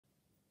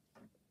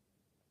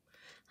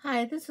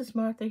Hi, this is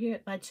Martha here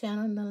at my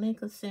channel,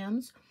 Nalinka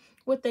Sims,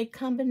 with a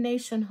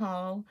combination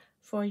haul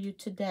for you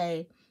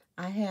today.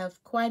 I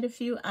have quite a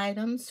few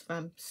items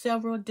from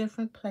several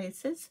different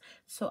places,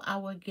 so I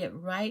will get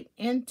right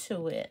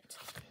into it.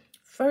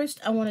 First,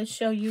 I want to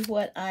show you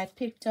what I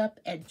picked up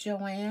at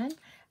JoAnn.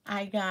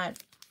 I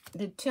got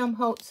the Tim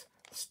Holtz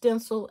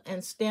stencil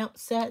and stamp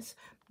sets.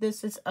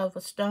 This is of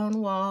a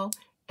stone wall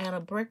and a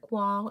brick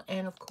wall,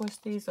 and of course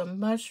these are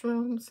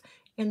mushrooms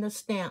in the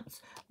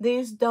stamps.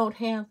 These don't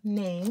have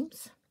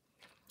names.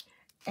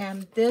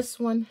 And this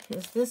one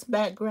is this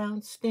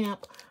background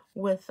stamp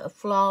with a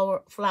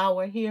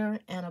flower here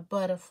and a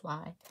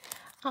butterfly.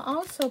 I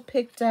also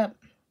picked up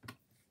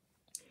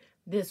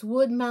this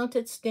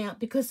wood-mounted stamp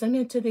because I'm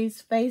into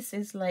these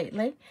faces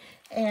lately.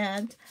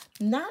 And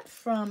not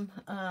from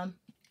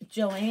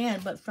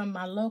JoAnn, but from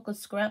my local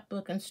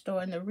scrapbooking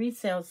store in the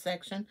resale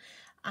section,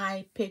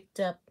 I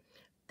picked up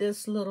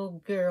this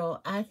little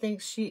girl. I think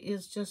she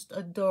is just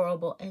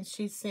adorable, and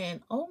she's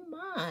saying, "Oh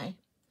my."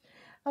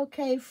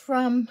 Okay,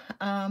 from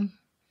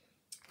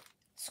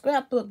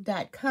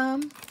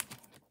scrapbook.com,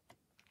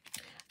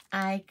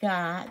 I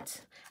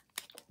got,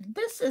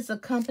 this is a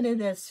company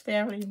that's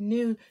fairly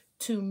new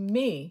to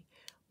me,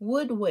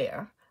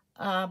 Woodware,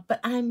 but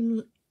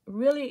I'm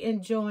really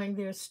enjoying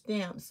their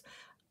stamps.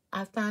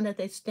 I found that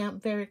they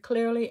stamp very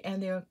clearly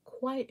and they're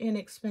quite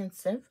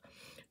inexpensive.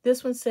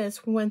 This one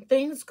says, "When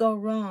things go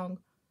wrong,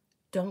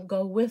 don't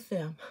go with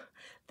them."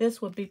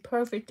 This would be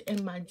perfect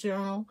in my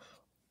journal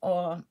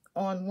or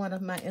on one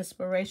of my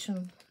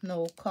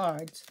inspirational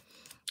cards.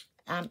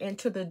 I'm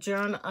into the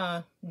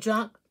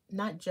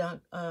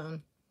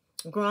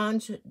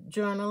grunge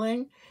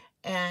journaling,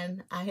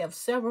 and I have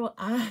several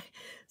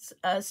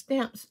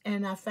stamps,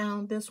 and I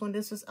found this one.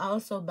 This is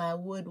also by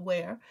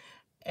Woodware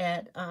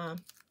at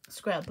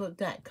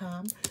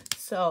scrapbook.com.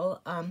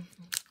 So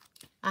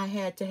I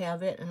had to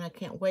have it, and I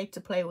can't wait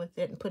to play with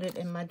it and put it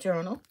in my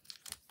journal.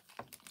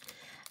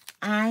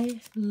 I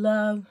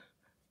love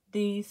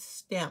these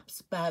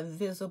stamps by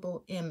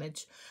Visible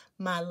Image.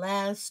 My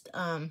last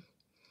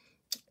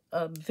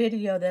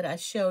video that I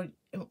showed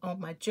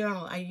on my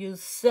journal, I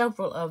used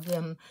several of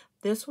them.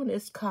 This one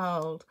is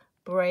called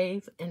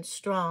Brave and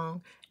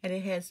Strong, and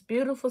it has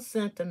beautiful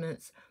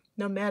sentiments.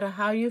 No matter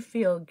how you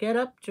feel, get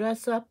up,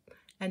 dress up,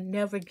 and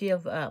never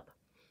give up.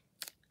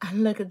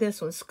 And look at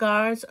this one.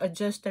 Scars are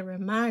just a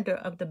reminder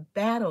of the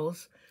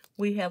battles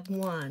we have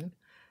won.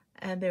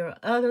 And there are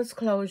others.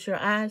 Close your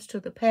eyes to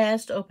the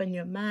past. Open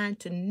your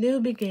mind to new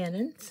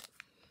beginnings.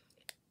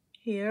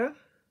 Here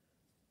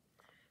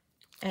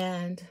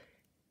and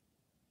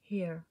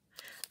here.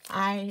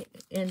 I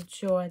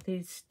enjoy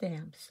these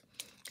stamps.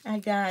 I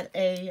got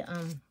a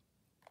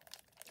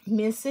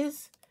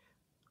Mrs.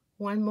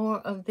 One more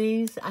of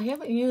these. I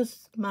haven't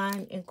used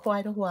mine in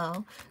quite a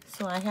while,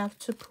 so I have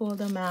to pull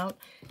them out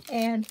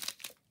and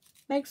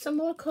make some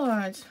more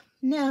cards.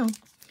 Now,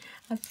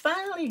 I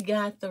finally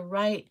got the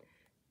right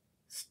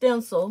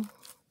stencil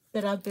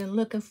that I've been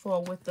looking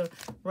for with the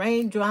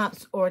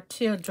raindrops or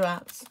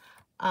teardrops.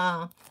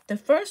 The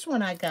first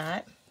one I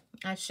got,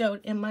 I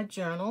showed in my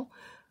journal,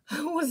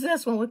 was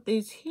this one with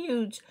these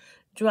huge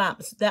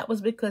drops. That was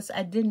because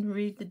I didn't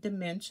read the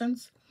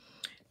dimensions.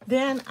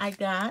 Then I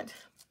got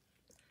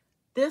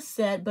this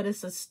set, but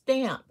it's a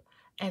stamp,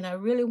 and I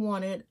really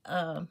wanted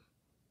a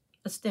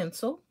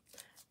stencil.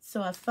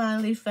 So I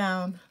finally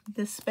found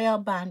the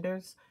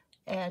Spellbinders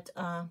at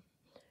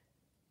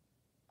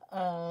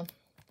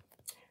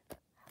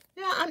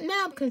now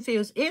I'm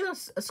confused. Either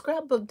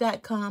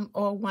scrapbook.com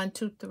or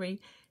 123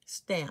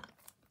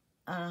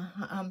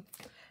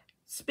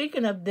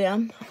 Speaking of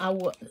them,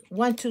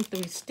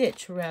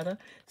 123Stitch rather.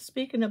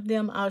 Speaking of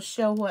them, I'll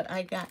show what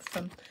I got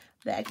from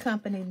that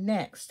company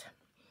next.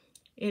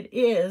 It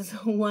is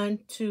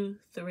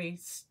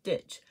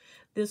 123Stitch.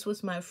 This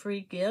was my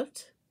free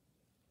gift.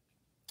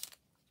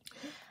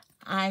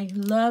 I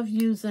love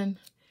using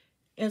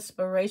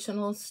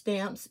inspirational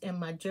stamps in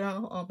my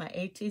journal, on my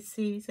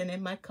ATCs, and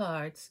in my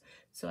cards.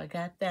 So I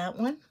got that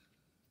one.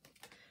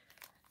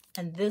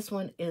 And this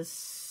one is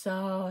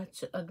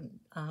such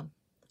an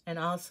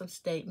awesome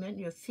statement.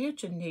 Your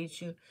future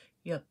needs you,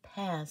 your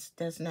past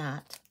does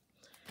not.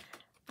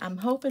 I'm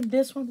hoping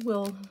this one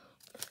will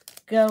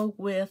go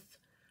with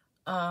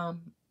a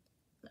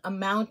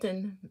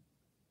mountain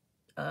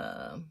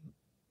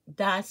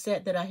die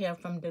set that I have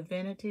from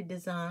Divinity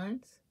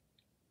Designs.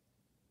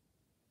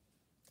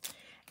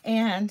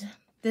 And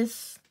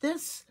this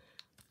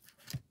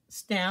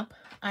stamp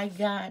I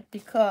got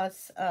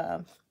because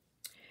I'm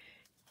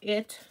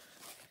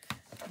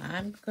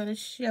going to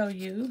show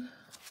you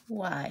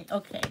why.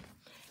 Okay,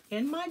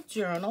 in my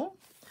journal,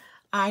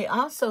 I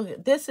also,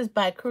 this is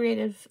by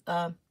Creative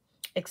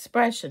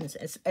Expressions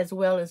as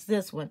well as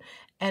this one.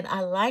 And I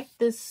like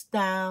this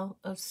style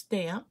of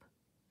stamp.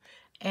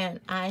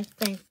 And I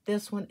think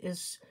this one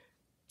is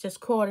just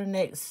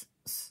coordinates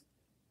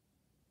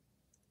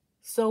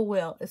so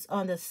well. It's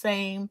on the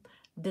same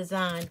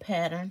design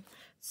pattern.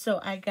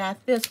 So I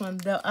got this one.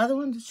 The other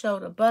one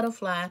showed a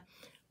butterfly.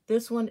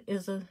 This one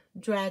is a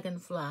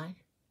dragonfly.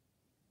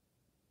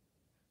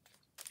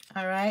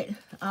 All right.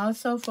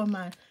 Also for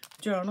my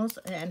journals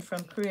and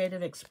from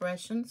Creative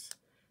Expressions,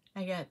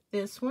 I got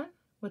this one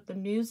with the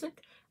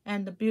music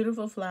and the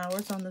beautiful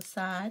flowers on the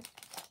side.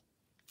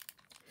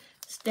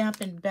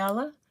 Stampin'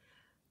 Bella.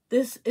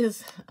 This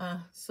is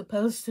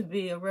supposed to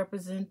be a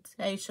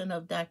representation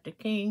of Dr.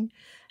 King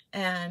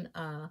and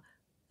a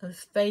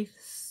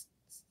faith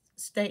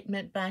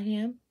statement by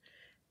him.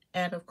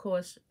 And, of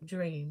course,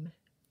 Dream.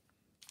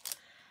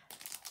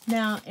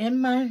 Now, in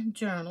my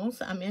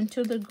journals, I'm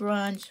into the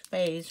grunge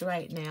phase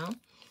right now.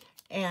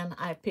 And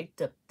I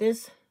picked up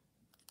this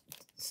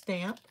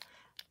stamp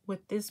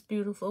with this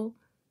beautiful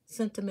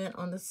sentiment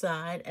on the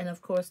side. And,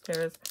 of course,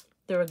 there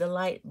are the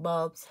light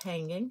bulbs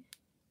hanging.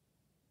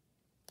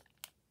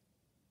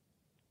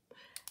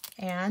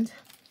 And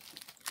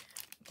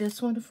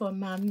this one for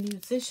my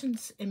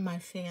musicians in my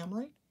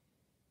family.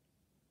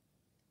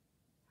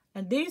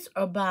 And these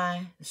are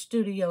by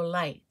Studio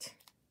Light.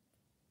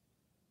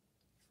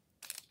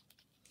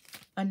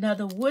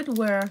 Another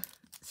woodware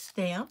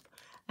stamp.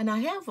 And I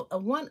have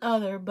one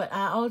other, but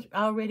I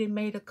already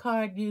made a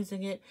card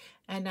using it,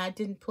 and I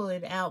didn't pull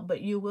it out.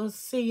 But you will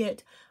see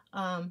it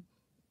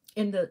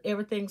in the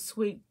Everything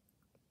Sweet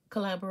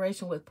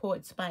collaboration with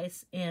Poet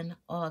Spice in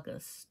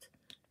August.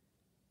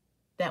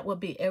 That will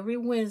be every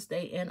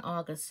Wednesday in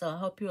August, so I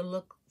hope you'll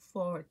look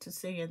forward to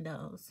seeing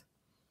those.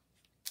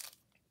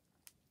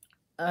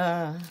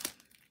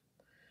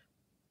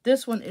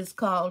 This one is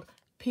called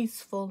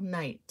Peaceful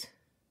Night.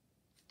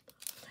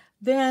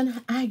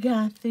 Then I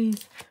got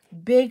these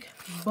big,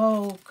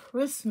 bold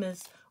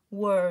Christmas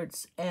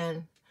words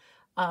and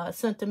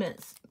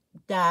sentiments,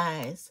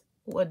 dies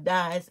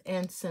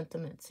and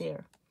sentiments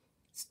here,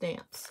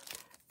 stamps.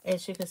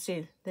 As you can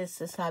see,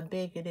 this is how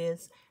big it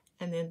is.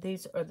 And then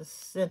these are the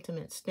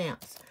sentiment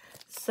stamps.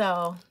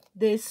 So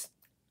this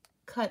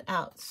cut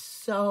out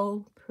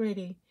so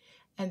pretty.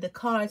 And the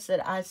cards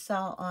that I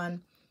saw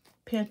on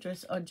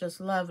Pinterest are just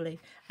lovely.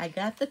 I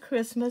got the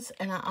Christmas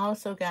and I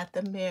also got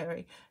the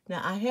Merry. Now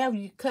I have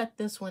cut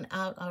this one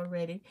out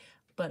already,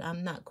 but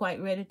I'm not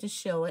quite ready to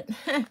show it.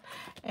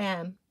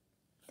 And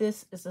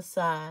this is a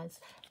size.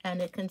 And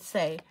it can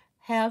say,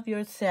 have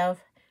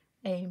yourself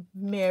a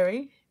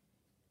merry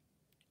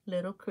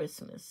little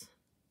Christmas.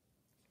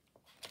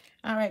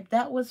 All right,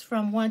 that was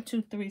from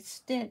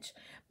 123Stitch.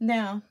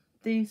 Now,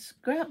 the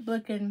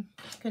scrapbooking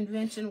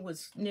convention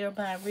was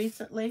nearby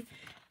recently,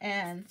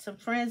 and some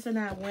friends and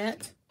I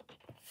went,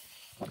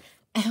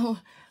 and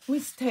we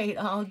stayed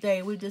all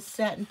day. We just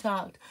sat and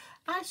talked.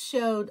 I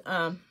showed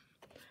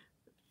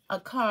a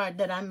card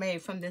that I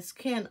made from this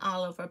Ken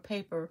Oliver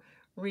paper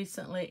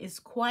recently. It's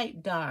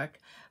quite dark,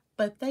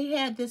 but they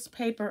had this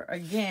paper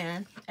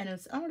again, and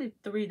it's only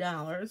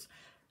 $3,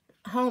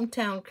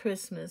 Hometown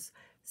Christmas.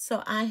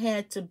 So I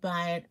had to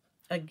buy it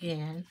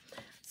again.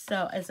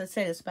 So as I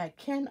said, it's by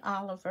Ken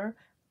Oliver,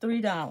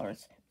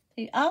 $3.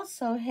 He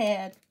also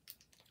had,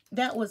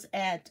 that was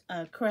at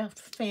Craft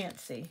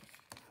Fancy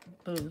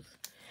booth.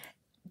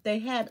 They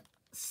had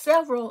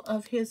several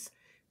of his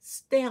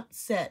stamp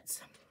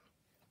sets.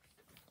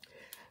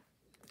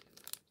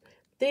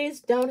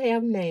 These don't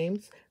have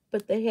names,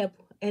 but they have,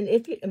 and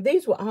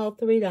these were all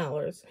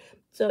 $3.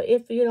 So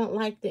if you don't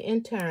like the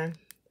entire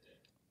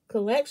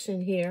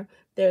collection here,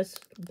 there's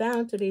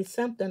bound to be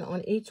something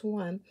on each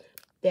one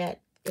that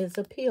is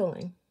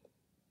appealing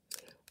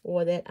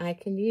or that I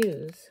can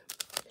use.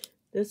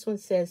 This one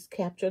says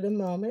capture the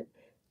moment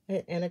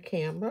and a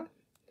camera,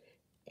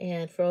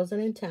 and frozen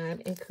in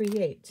time and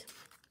create.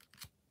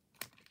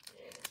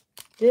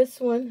 This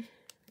one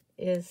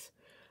is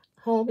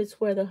home is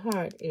where the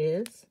heart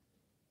is.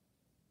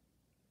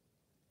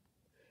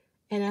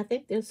 And I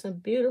think there's some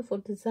beautiful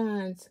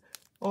designs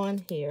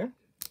on here.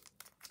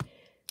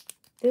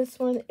 This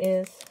one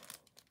is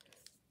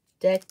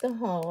Deck the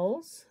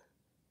Halls.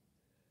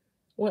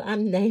 Well,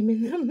 I'm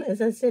naming them.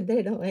 As I said,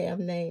 they don't have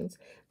names.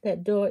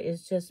 That door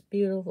is just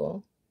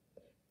beautiful.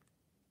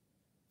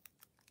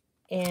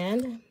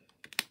 And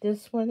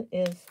this one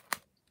is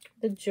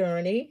The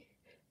Journey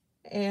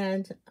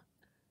and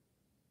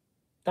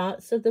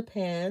Thoughts of the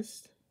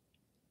Past.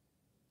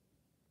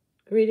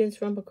 Greetings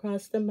from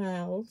Across the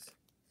Miles.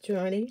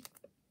 Journey.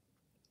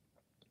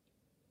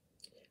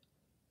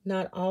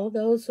 Not all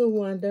those who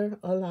wander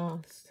are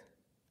lost.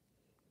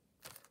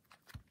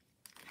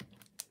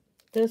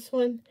 This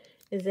one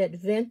is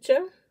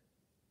Adventure.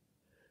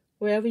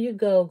 Wherever you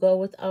go, go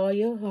with all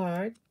your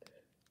heart.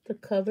 The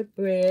Covered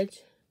Bridge,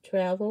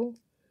 Travel,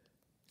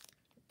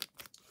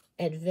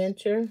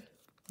 Adventure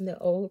in the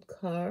Old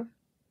Car,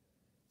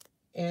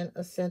 and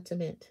a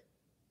Sentiment.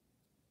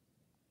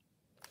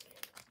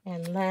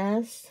 And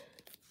last,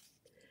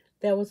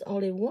 there was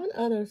only one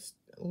other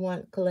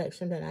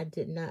collection that I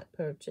did not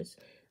purchase,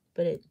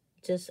 but it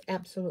just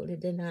absolutely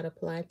did not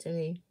apply to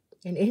me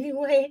in any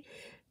way.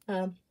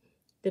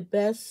 The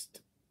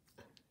best,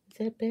 is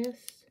that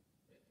best?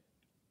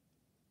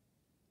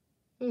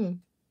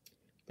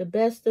 The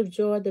best of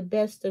joy, the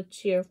best of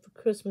cheer for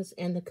Christmas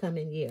and the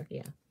coming year.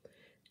 Yeah.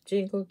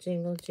 Jingle,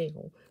 jingle,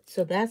 jingle.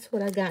 So that's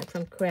what I got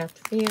from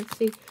Craft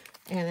Fancy.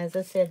 And as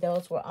I said,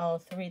 those were all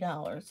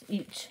 $3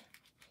 each.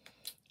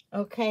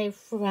 Okay,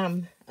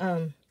 from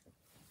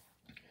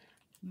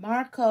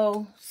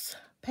Marco's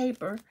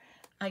paper,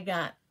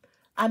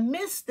 I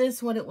missed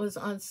this when it was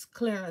on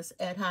clearance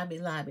at Hobby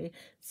Lobby.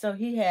 So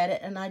he had it,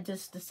 and I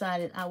just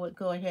decided I would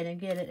go ahead and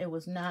get it. It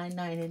was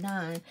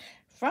 $9.99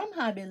 from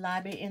Hobby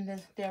Lobby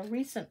in their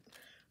recent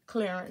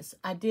clearance.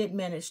 I did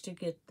manage to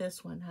get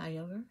this one,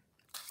 however.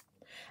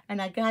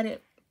 And I got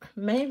it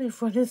mainly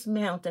for this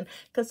mountain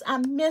because I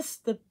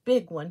missed the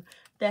big one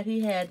that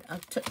he had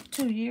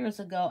 2 years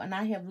ago, and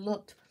I have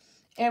looked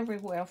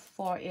everywhere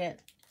for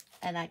it,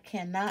 and I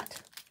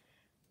cannot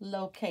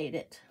locate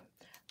it.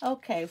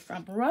 Okay,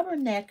 from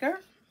Rubbernecker,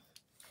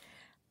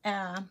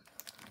 I'm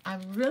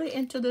really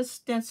into this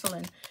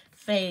stenciling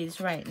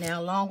phase right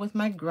now, along with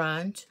my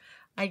grunge.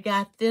 I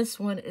got this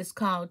one. It's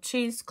called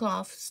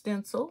Cheesecloth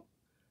Stencil.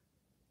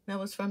 That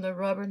was from the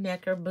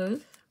Rubbernecker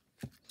booth.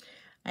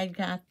 I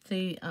got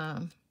the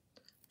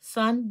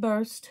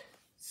Sunburst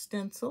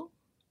Stencil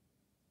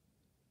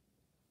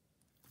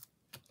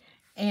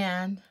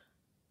and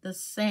the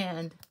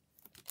Sand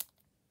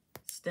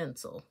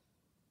Stencil.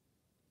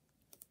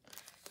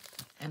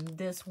 And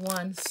this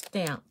one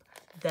stamp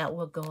that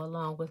will go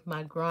along with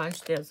my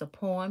grunge. There's a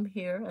poem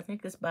here. I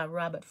think it's by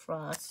Robert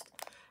Frost.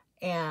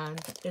 And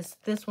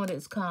this one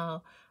is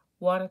called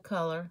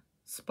Watercolor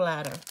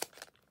Splatter.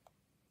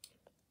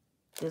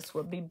 This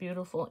would be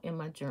beautiful in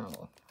my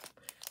journal.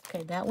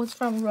 Okay, that was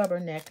from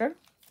Rubbernecker.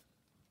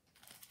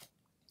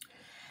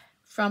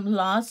 From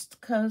Lost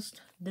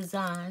Coast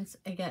Designs,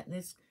 I got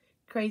this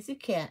crazy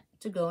cat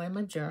to go in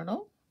my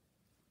journal.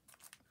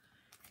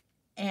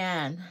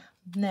 And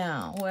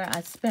now, where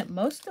I spent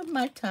most of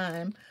my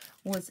time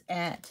was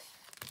at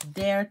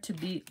Dare to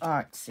Be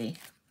Artsy.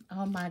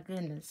 Oh my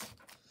goodness.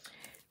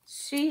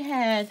 She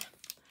had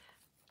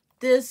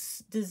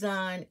this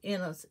design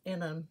in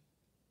a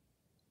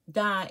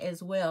die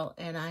as well,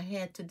 and I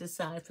had to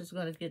decide if I was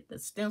going to get the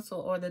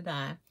stencil or the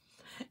die,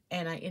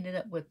 and I ended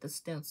up with the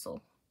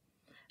stencil.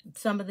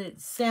 Some of the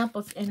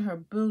samples in her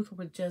booth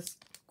were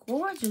just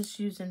gorgeous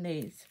using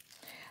these.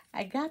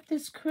 I got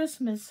this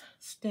Christmas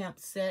stamp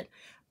set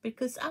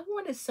because I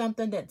wanted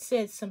something that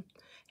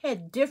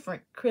had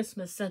different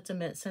Christmas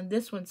sentiments, and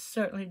this one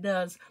certainly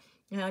does.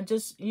 You know,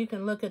 you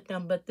can look at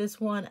them, but this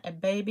one, a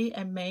baby,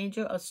 a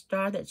manger, a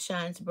star that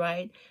shines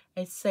bright,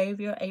 a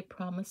savior, a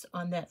promise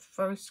on that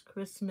first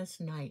Christmas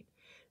night.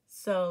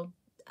 So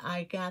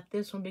I got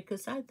this one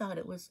because I thought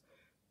it was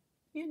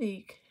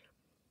unique.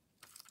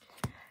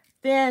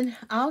 Then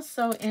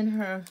also in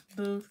her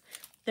booth,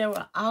 there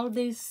were all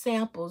these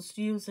samples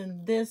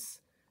using this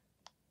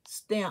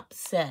stamp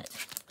set.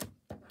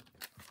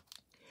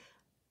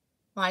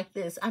 Like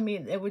this. I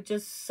mean, they were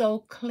just so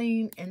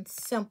clean and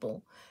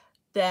simple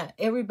that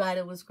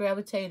everybody was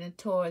gravitating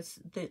towards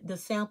the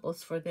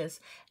samples for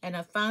this. And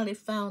I finally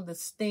found the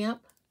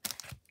stamp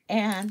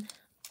and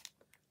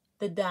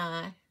the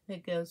die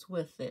that goes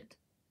with it.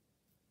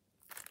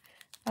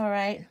 All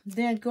right,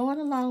 then going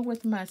along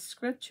with my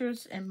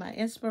scriptures and my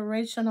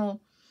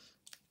inspirational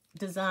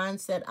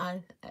designs that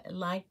I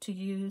like to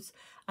use,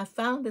 I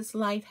found this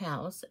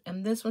lighthouse,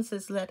 and this one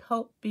says, "Let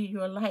hope be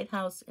your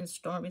lighthouse in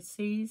stormy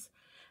seas,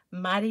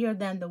 mightier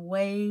than the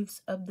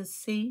waves of the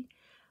sea."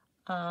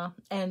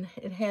 And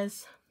it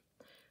has,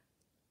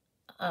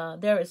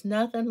 there is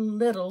nothing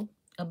little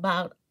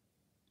about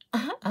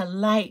a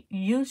light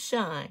you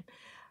shine.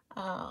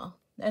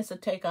 That's a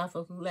takeoff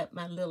of Let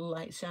My Little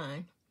Light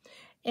Shine.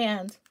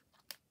 And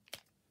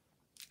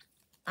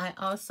I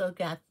also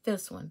got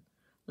this one,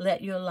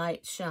 Let Your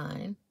Light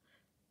Shine.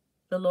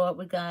 The Lord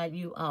will guide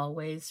you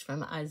always,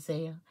 from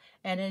Isaiah.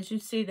 And as you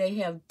see, they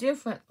have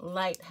different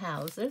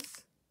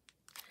lighthouses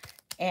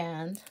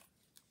and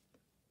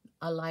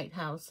a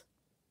lighthouse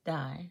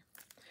die.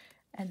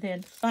 And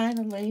then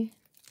finally,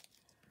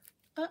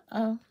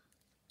 I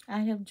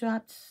have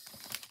dropped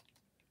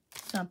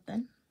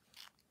something.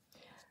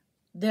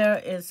 There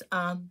is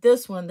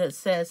this one that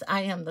says,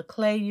 "I am the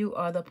clay, you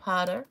are the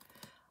potter.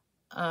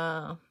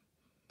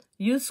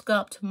 You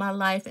sculpt my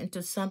life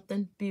into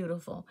something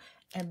beautiful."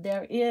 And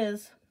there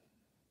is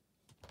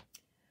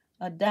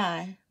a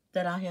die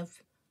that I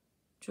have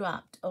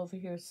dropped over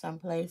here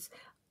someplace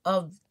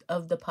of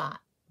the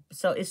pot.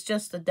 So it's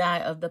just the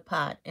die of the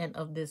pot and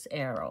of this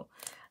arrow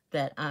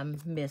that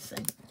I'm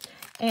missing.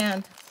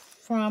 And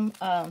from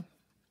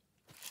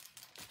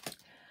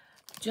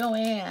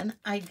JoAnn,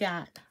 I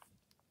got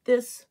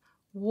this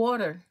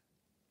water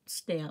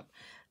stamp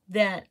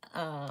that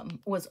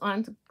was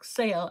on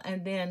sale,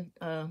 and then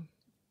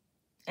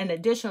an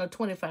additional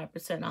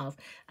 25% off.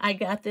 I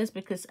got this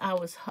because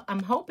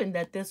I'm hoping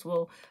that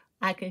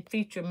I can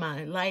feature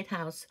my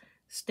lighthouse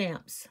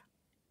stamps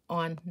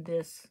on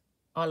this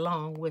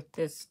along with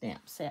this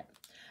stamp set.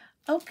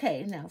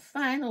 Okay, now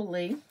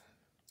finally,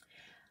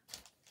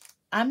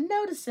 I'm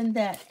noticing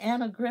that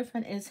Anna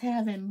Griffin is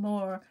having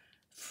more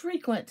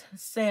frequent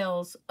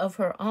sales of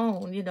her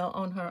own,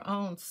 on her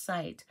own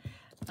site,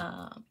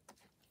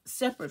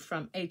 separate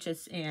from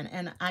HSN.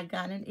 And I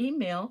got an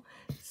email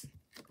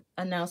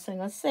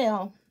announcing a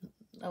sale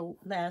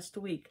last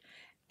week.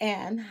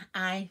 And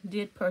I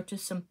did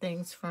purchase some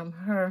things from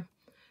her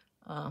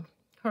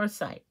her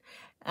site.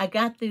 I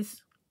got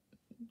these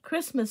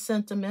Christmas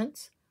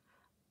sentiments.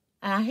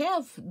 I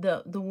have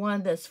the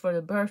one that's for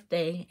the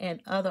birthday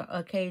and other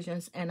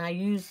occasions, and I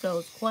use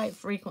those quite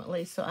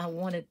frequently, so I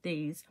wanted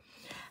these.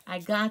 I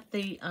got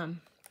the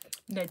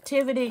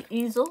nativity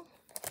easel.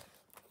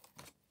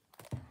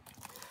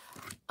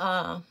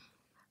 I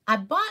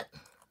bought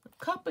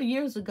a couple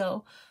years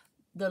ago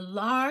the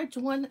large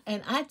one,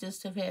 and I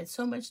just have had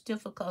so much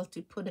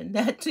difficulty putting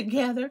that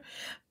together.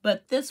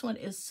 But this one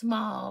is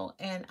small,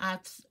 and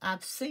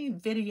I've seen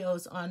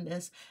videos on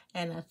this,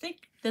 and I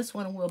think this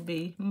one will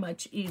be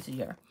much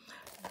easier.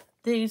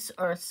 These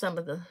are some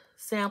of the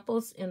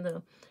samples in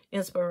the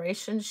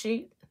inspiration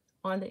sheet,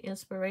 on the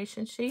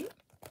inspiration sheet.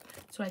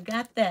 So I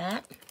got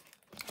that.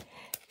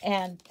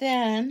 And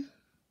then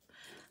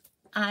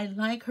I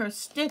like her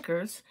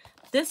stickers.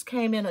 This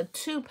came in a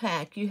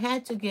 2-pack. You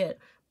had to get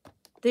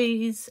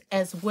these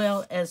as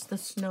well as the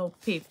snow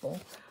people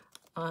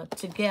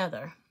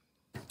together.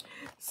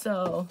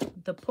 So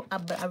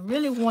I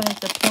really wanted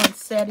the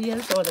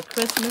poinsettias or the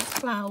Christmas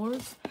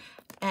flowers,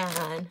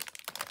 and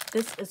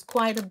this is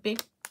quite a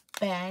big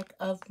bag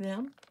of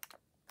them.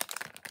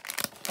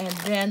 And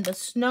then the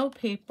snow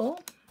people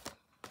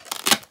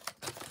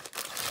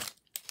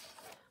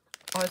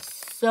are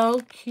so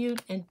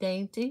cute and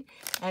dainty,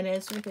 and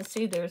as you can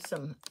see, there's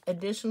some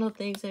additional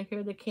things in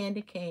here. The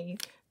candy cane,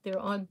 they're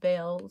on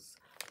bells.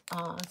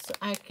 So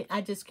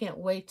I just can't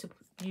wait to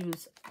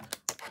use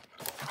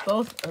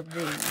both of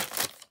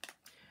these.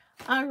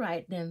 All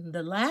right, then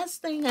the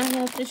last thing I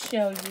have to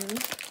show you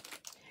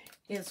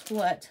is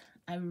what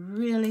I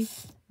really,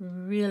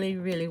 really,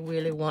 really,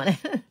 really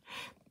wanted.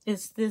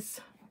 It's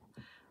this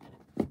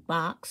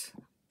box,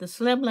 the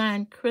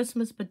Slimline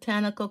Christmas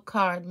Botanical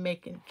Card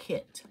Making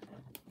Kit.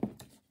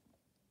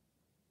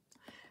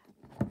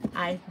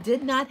 I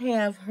did not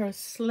have her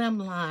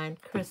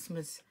Slimline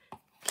Christmas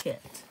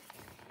kit.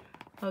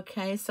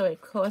 Okay, so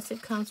of course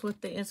it comes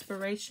with the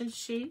inspiration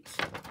sheet.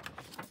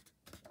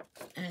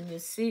 And you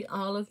see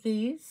all of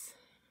these.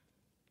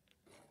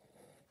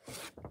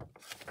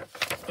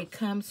 It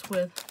comes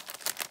with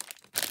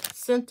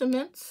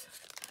sentiments,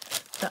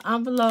 the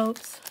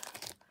envelopes,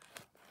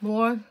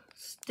 more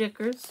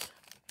stickers,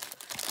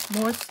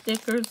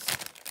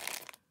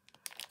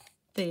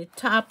 the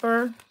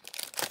topper,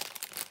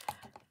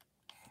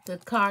 the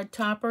card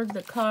topper,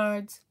 the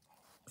cards,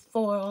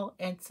 foil,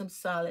 and some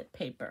solid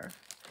paper.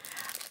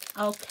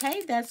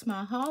 Okay, that's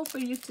my haul for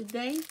you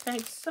today.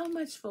 Thanks so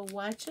much for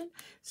watching.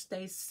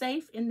 Stay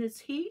safe in this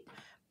heat.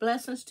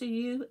 Blessings to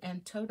you,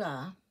 and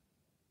Todah.